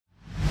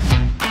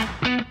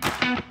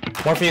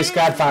Morpheus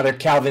Godfather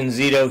Calvin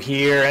Zito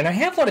here, and I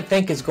have what I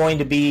think is going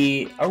to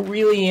be a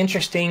really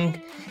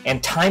interesting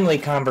and timely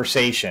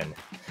conversation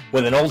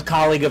with an old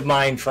colleague of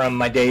mine from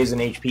my days in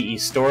HPE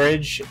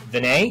storage,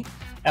 Vinay.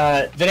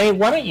 Vinay,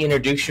 why don't you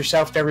introduce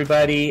yourself to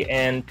everybody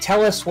and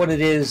tell us what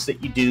it is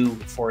that you do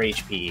for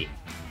HPE?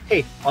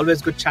 Hey,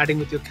 always good chatting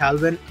with you,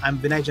 Calvin. I'm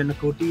Vinay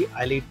Jonnakuti.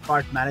 I lead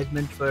part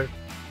management for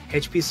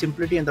HPE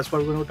SimpliVity, and that's what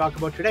we're going to talk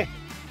about today.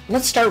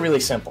 Let's start really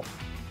simple.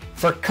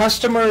 For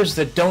customers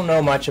that don't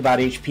know much about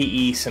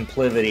HPE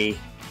SimpliVity,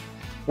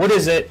 what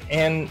is it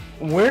and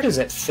where does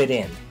it fit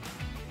in?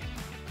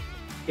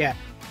 Yeah,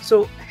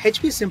 so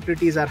HPE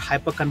SimpliVity is our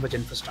hyperconverged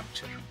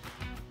infrastructure.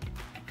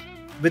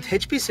 With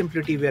HPE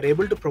SimpliVity, we are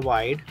able to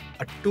provide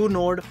a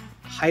two-node,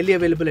 highly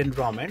available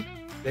environment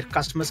where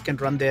customers can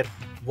run their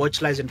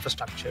virtualized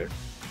infrastructure,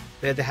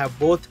 where they have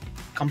both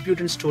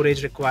compute and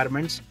storage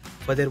requirements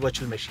for their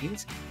virtual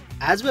machines,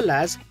 as well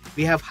as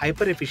we have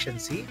hyper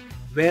efficiency,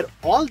 where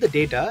all the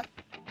data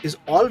is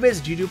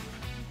always deduped,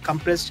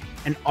 compressed,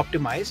 and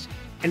optimized.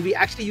 And we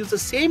actually use the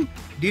same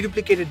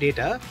deduplicated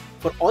data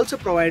for also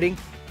providing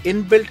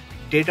inbuilt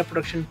data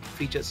production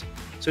features.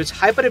 So it's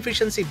hyper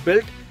efficiency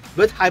built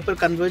with hyper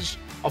converged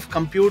of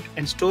compute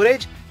and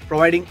storage,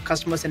 providing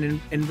customers an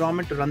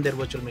environment to run their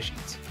virtual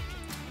machines.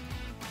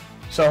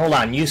 So hold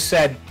on, you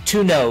said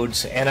two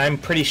nodes, and I'm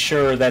pretty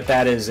sure that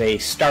that is a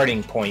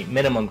starting point,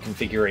 minimum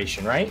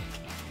configuration, right?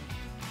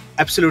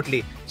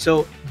 Absolutely.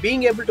 So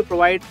being able to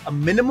provide a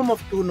minimum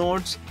of two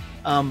nodes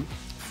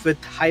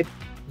with high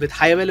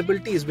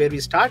availability is where we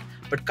start,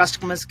 but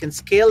customers can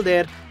scale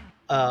their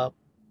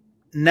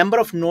number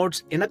of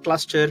nodes in a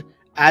cluster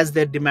as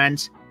their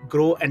demands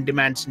grow and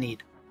demands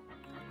need.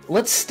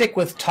 Let's stick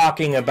with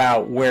talking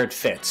about where it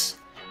fits.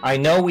 I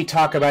know we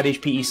talk about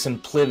HPE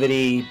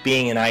SimpliVity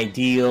being an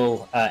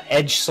ideal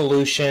edge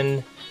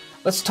solution.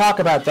 Let's talk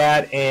about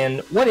that, and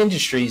what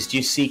industries do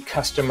you see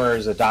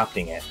customers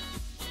adopting it?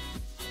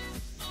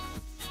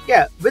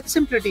 Yeah, with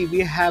SimpliVity, we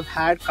have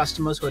had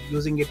customers who are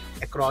using it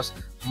across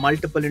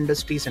multiple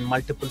industries and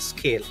multiple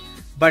scale.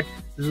 But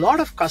a lot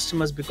of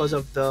customers, because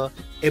of the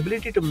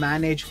ability to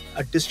manage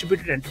a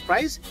distributed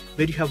enterprise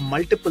where you have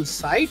multiple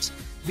sites,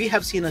 we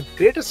have seen a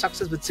greater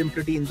success with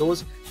SimpliVity in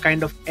those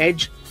kind of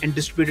edge and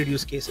distributed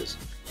use cases.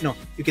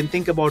 You can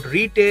think about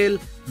retail,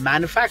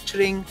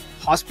 manufacturing,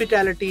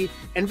 hospitality,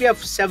 and we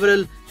have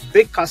several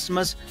big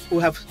customers who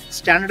have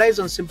standardized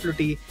on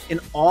SimpliVity in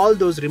all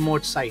those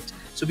remote sites.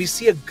 So we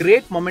see a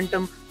great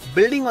momentum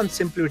building on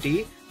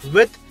SimpliVity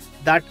with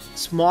that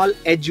small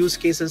edge use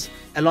cases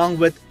along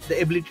with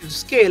the ability to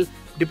scale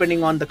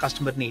depending on the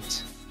customer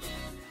needs.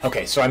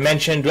 Okay, so I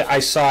mentioned I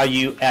saw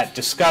you at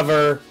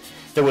Discover.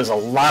 There was a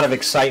lot of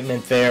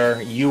excitement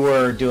there. You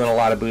were doing a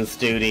lot of booth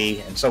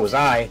duty, and so was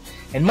I.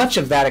 And much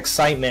of that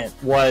excitement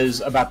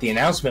was about the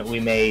announcement we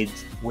made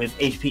with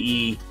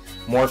HPE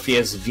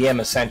Morpheus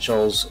VM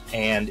Essentials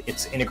and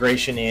its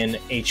integration in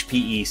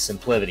HPE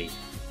SimpliVity.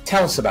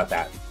 Tell us about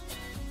that.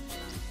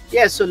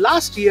 Yeah, so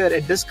last year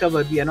at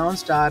Discover, we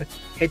announced our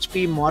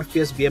HPE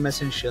Morpheus VM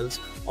Essentials,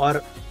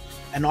 or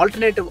an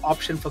alternative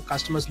option for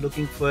customers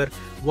looking for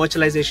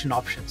virtualization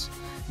options.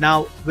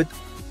 Now, with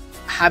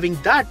having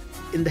that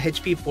in the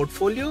HPE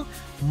portfolio,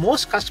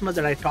 most customers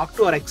that I talk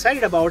to are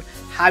excited about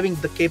having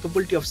the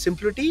capability of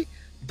SimpliVity,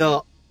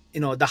 the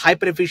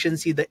hyper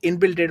efficiency, the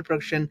inbuilt data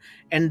production,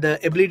 and the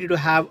ability to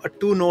have a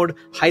two-node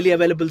highly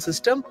available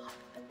system,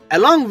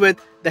 along with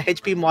the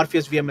HPE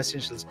Morpheus VM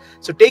Essentials.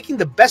 So taking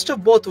the best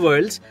of both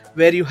worlds,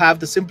 where you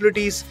have the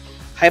SimpliVity's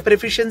hyper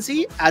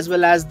efficiency as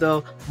well as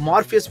the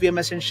Morpheus VM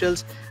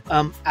Essentials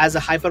as a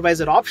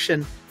hypervisor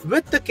option,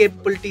 with the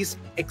capabilities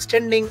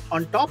extending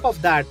on top of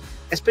that,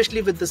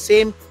 especially with the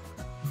same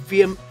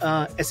VM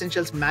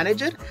Essentials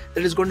manager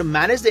that is going to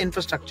manage the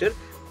infrastructure,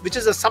 which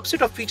is a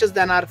subset of features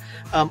that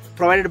are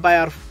provided by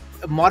our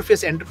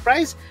Morpheus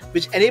Enterprise,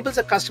 which enables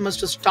the customers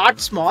to start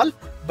small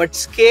but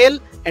scale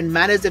and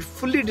manage their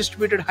fully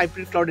distributed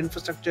hybrid cloud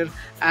infrastructure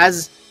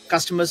as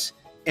customers'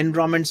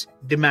 environments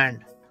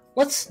demand.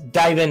 Let's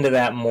dive into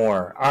that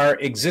more. Our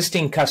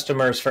existing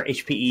customers for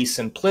HPE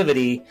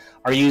SimpliVity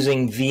are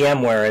using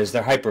VMware as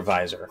their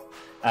hypervisor.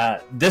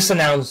 This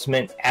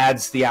announcement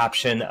adds the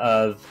option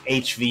of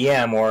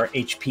HVM or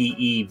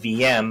HPE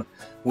VM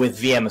with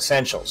VM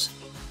Essentials.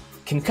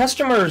 Can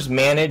customers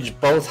manage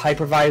both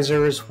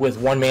hypervisors with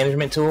one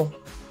management tool?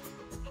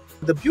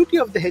 The beauty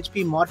of the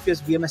HPE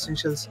Morpheus VM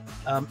Essentials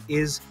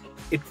is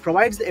it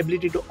provides the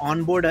ability to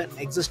onboard an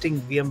existing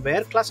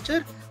VMware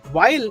cluster,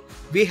 while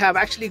we have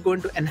actually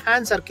going to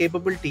enhance our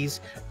capabilities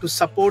to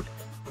support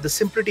the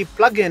SimpliVity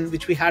plugin,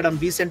 which we had on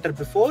vCenter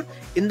before,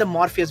 in the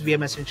Morpheus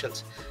VM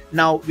Essentials.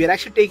 Now, we are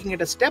actually taking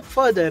it a step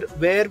further,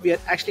 where we are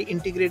actually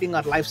integrating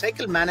our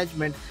lifecycle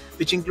management,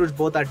 which includes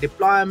both our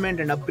deployment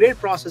and upgrade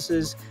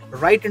processes,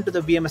 right into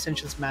the VM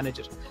Essentials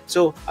manager.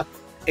 So a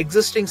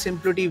existing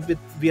SimpliVity with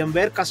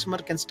VMware customer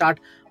can start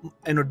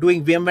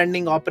doing VM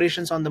vending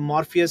operations on the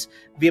Morpheus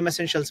VM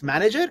Essentials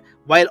manager,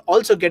 while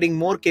also getting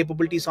more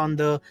capabilities on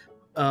the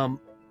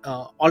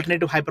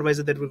alternative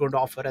hypervisor that we're going to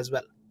offer as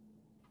well.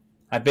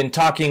 I've been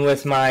talking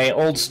with my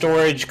old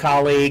storage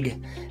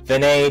colleague,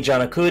 Vinay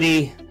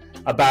Jonnakuti,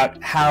 about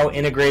how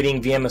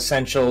integrating VM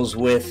Essentials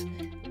with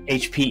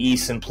HPE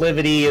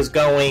SimpliVity is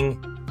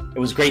going. It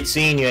was great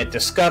seeing you at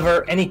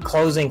Discover. Any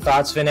closing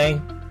thoughts,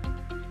 Vinay?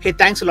 Hey,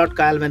 thanks a lot,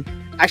 Calvin.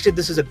 Actually,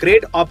 this is a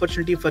great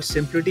opportunity for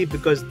SimpliVity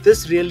because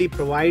this really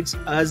provides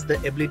us the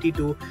ability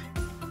to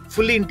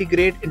fully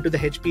integrate into the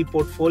HPE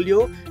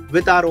portfolio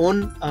with our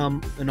own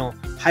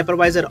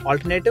hypervisor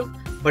alternative.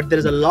 But there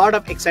is a lot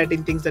of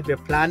exciting things that we're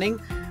planning.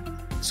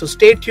 So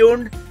stay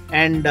tuned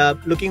and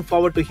looking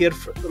forward to hear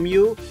from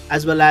you,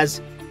 as well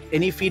as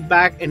any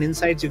feedback and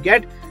insights you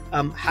get.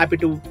 I'm happy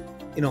to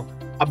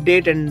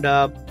update and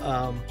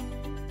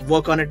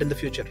work on it in the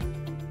future.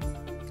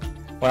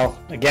 Well,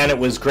 again, it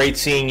was great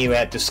seeing you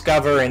at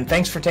Discover, and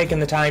thanks for taking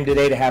the time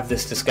today to have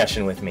this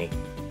discussion with me.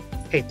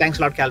 Hey, thanks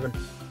a lot, Calvin.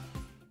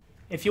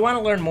 If you want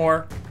to learn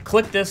more,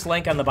 click this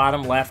link on the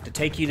bottom left to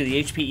take you to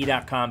the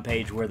HPE.com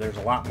page where there's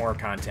a lot more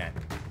content.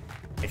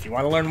 If you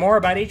want to learn more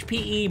about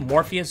HPE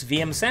Morpheus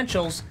VM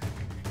Essentials,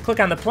 click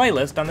on the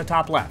playlist on the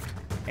top left,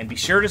 and be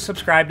sure to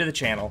subscribe to the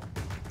channel.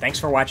 Thanks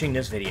for watching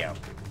this video.